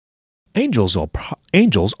Angels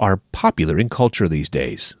are popular in culture these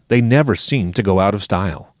days. They never seem to go out of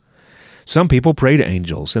style. Some people pray to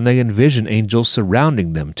angels, and they envision angels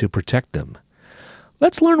surrounding them to protect them.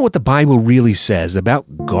 Let's learn what the Bible really says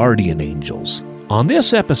about guardian angels on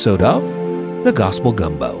this episode of The Gospel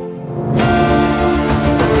Gumbo.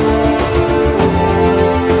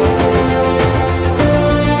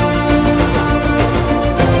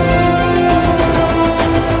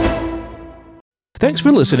 Thanks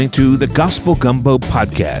for listening to the Gospel Gumbo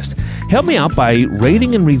podcast. Help me out by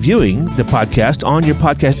rating and reviewing the podcast on your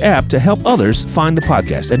podcast app to help others find the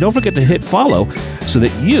podcast. And don't forget to hit follow so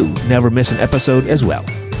that you never miss an episode as well.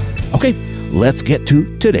 Okay, let's get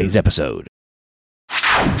to today's episode.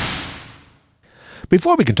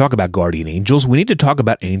 Before we can talk about guardian angels, we need to talk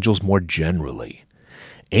about angels more generally.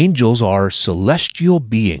 Angels are celestial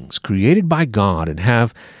beings created by God and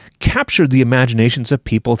have captured the imaginations of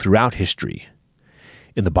people throughout history.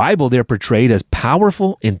 In the Bible, they're portrayed as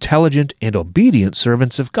powerful, intelligent, and obedient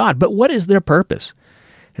servants of God. But what is their purpose?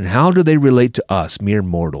 And how do they relate to us, mere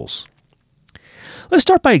mortals? Let's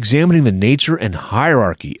start by examining the nature and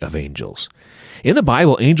hierarchy of angels. In the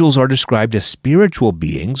Bible, angels are described as spiritual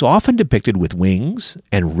beings, often depicted with wings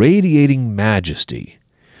and radiating majesty.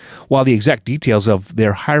 While the exact details of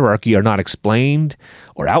their hierarchy are not explained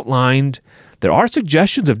or outlined, there are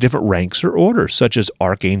suggestions of different ranks or orders, such as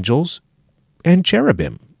archangels and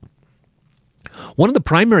cherubim. One of the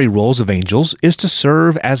primary roles of angels is to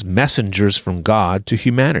serve as messengers from God to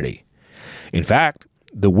humanity. In fact,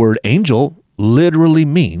 the word angel literally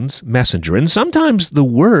means messenger, and sometimes the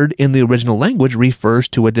word in the original language refers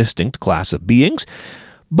to a distinct class of beings,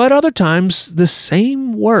 but other times the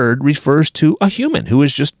same word refers to a human who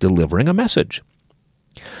is just delivering a message.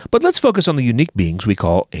 But let's focus on the unique beings we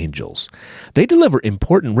call angels. They deliver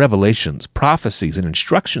important revelations, prophecies, and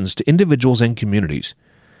instructions to individuals and communities.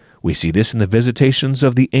 We see this in the visitations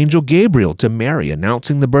of the angel Gabriel to Mary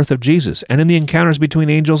announcing the birth of Jesus, and in the encounters between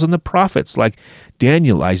angels and the prophets like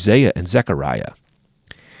Daniel, Isaiah, and Zechariah.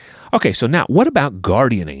 Okay, so now what about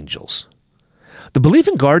guardian angels? The belief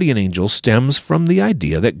in guardian angels stems from the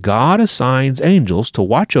idea that God assigns angels to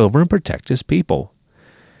watch over and protect His people.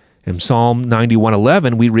 In Psalm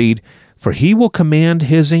 91:11, we read, "For He will command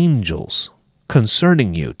His angels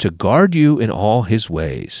concerning you to guard you in all His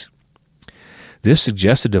ways." This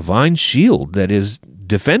suggests a divine shield that is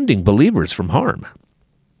defending believers from harm.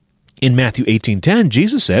 In Matthew 18:10,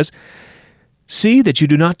 Jesus says, "See that you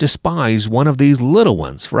do not despise one of these little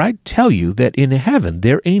ones, for I tell you that in heaven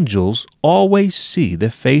their angels always see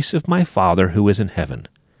the face of my Father who is in heaven."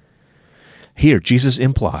 Here, Jesus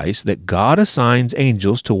implies that God assigns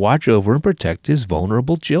angels to watch over and protect His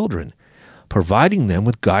vulnerable children, providing them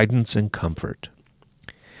with guidance and comfort.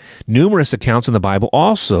 Numerous accounts in the Bible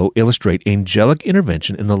also illustrate angelic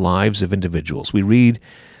intervention in the lives of individuals. We read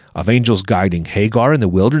of angels guiding Hagar in the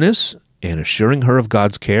wilderness and assuring her of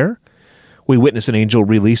God's care. We witness an angel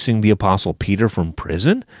releasing the Apostle Peter from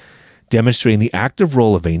prison, demonstrating the active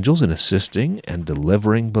role of angels in assisting and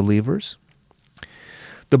delivering believers.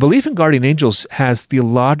 The belief in guardian angels has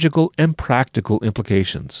theological and practical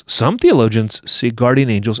implications. Some theologians see guardian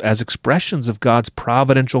angels as expressions of God's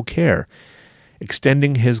providential care,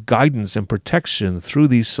 extending His guidance and protection through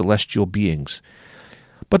these celestial beings.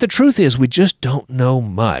 But the truth is, we just don't know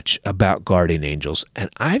much about guardian angels, and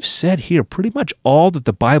I've said here pretty much all that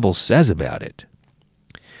the Bible says about it.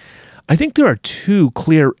 I think there are two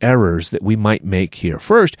clear errors that we might make here.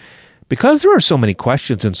 First, because there are so many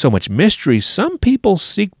questions and so much mystery, some people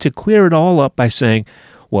seek to clear it all up by saying,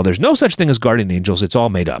 well, there's no such thing as guardian angels, it's all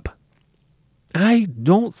made up. I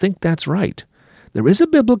don't think that's right. There is a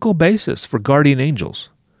biblical basis for guardian angels.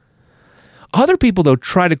 Other people, though,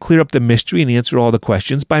 try to clear up the mystery and answer all the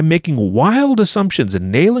questions by making wild assumptions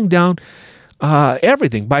and nailing down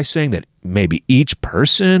everything by saying that maybe each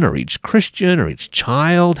person or each Christian or each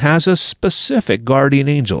child has a specific guardian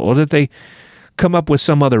angel, or that they come up with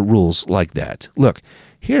some other rules like that. Look,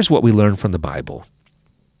 here's what we learn from the Bible.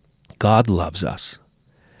 God loves us,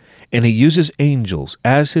 and He uses angels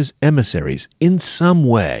as His emissaries in some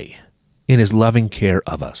way in His loving care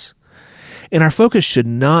of us. And our focus should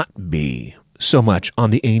not be so much on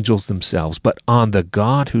the angels themselves, but on the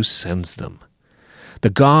God who sends them, the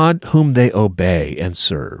God whom they obey and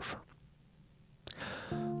serve.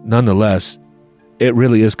 Nonetheless, it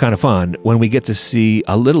really is kind of fun when we get to see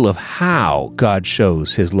a little of how God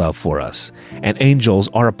shows His love for us, and angels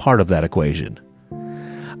are a part of that equation.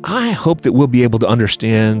 I hope that we'll be able to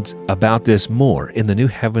understand about this more in the new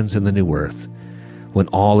heavens and the new earth, when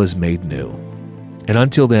all is made new. And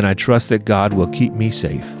until then, I trust that God will keep me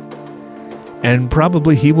safe. And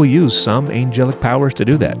probably He will use some angelic powers to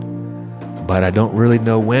do that. but I don't really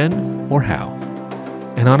know when or how.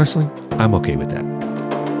 And honestly, I'm okay with that.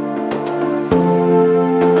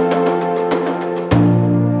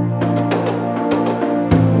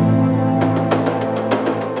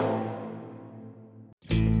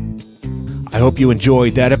 I hope you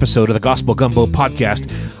enjoyed that episode of the Gospel Gumbo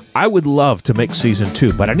podcast. I would love to make season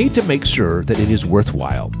 2, but I need to make sure that it is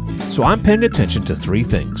worthwhile. So I'm paying attention to 3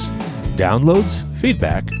 things: downloads,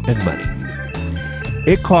 feedback, and money.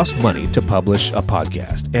 It costs money to publish a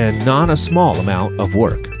podcast, and not a small amount of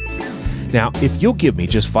work. Now, if you'll give me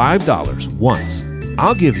just $5 once,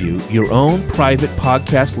 I'll give you your own private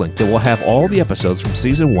podcast link that will have all the episodes from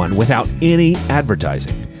season 1 without any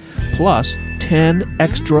advertising, plus 10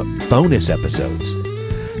 extra bonus episodes.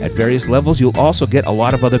 At various levels, you'll also get a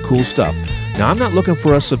lot of other cool stuff. Now, I'm not looking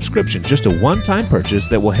for a subscription, just a one-time purchase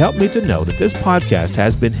that will help me to know that this podcast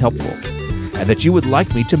has been helpful and that you would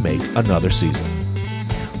like me to make another season.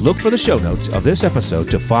 Look for the show notes of this episode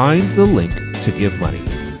to find the link to give money.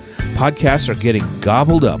 Podcasts are getting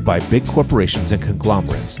gobbled up by big corporations and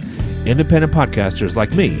conglomerates. Independent podcasters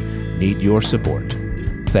like me need your support.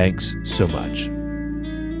 Thanks so much.